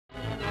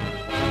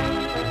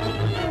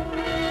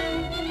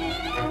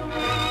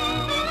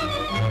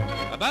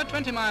About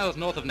 20 miles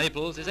north of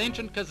Naples is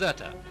ancient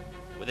Casserta,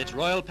 with its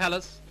royal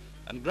palace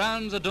and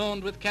grounds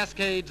adorned with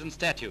cascades and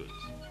statues.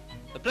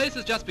 The place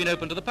has just been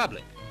opened to the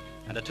public,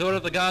 and a tour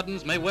of the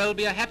gardens may well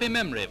be a happy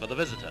memory for the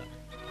visitor.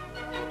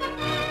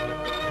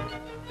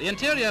 The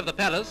interior of the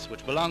palace,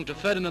 which belonged to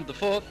Ferdinand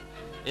IV,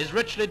 is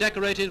richly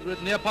decorated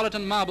with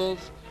Neapolitan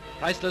marbles,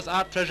 priceless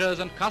art treasures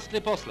and costly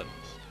porcelains.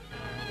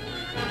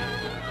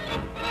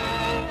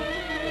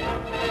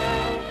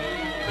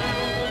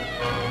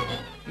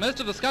 Most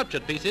of the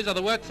sculptured pieces are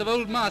the works of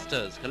old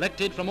masters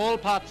collected from all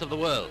parts of the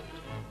world.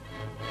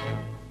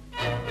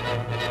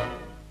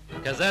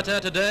 Casserta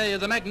today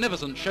is a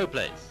magnificent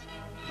showplace.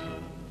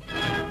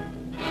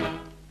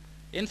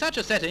 In such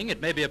a setting,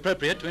 it may be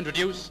appropriate to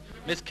introduce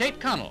Miss Kate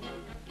Carnell,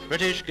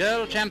 British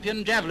girl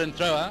champion javelin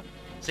thrower,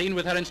 seen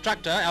with her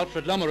instructor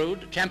Alfred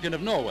Lomerud, champion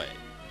of Norway.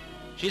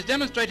 She's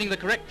demonstrating the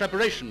correct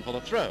preparation for the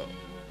throw.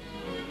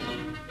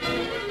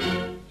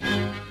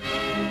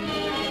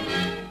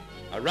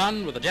 A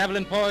run with the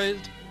javelin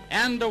poised,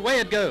 and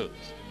away it goes.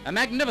 A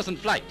magnificent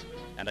flight,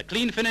 and a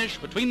clean finish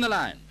between the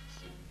lines.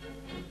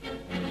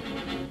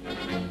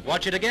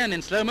 Watch it again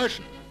in slow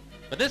motion,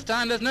 but this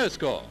time there's no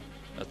score,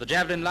 as the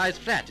javelin lies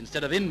flat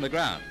instead of in the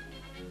ground.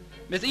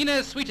 Miss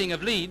Inez Sweeting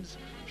of Leeds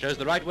shows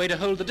the right way to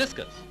hold the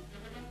discus.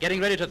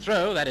 Getting ready to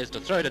throw, that is to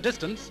throw at a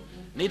distance,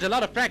 needs a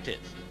lot of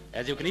practice,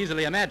 as you can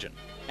easily imagine,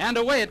 and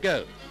away it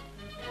goes.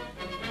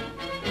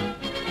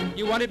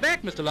 You want it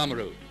back, Mr.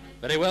 Lomerud?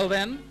 Very well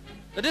then.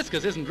 The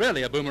discus isn't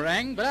really a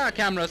boomerang, but our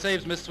camera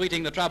saves Miss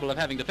Sweeting the trouble of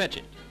having to fetch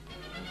it.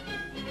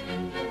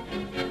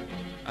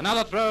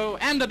 Another throw,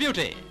 and a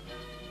beauty.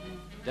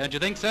 Don't you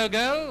think so,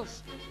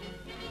 girls?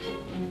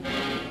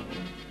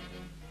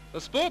 The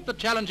sport that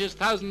challenges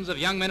thousands of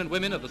young men and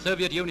women of the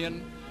Soviet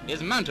Union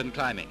is mountain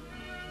climbing,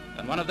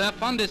 and one of their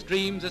fondest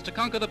dreams is to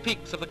conquer the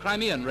peaks of the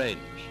Crimean range.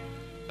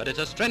 But it's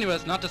a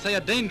strenuous, not to say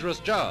a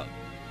dangerous job,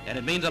 and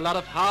it means a lot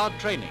of hard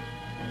training.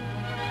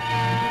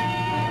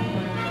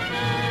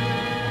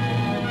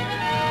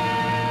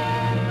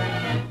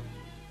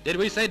 Did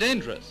we say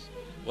dangerous?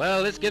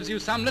 Well, this gives you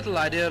some little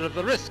idea of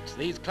the risks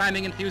these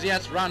climbing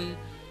enthusiasts run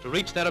to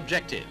reach their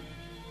objective.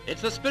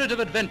 It's the spirit of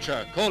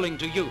adventure calling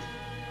to youth.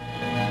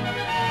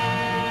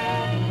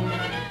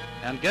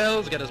 And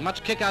girls get as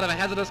much kick out of a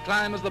hazardous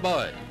climb as the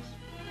boys.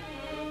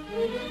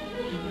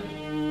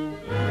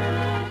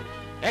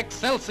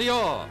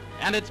 Excelsior!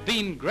 And it's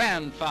been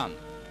grand fun.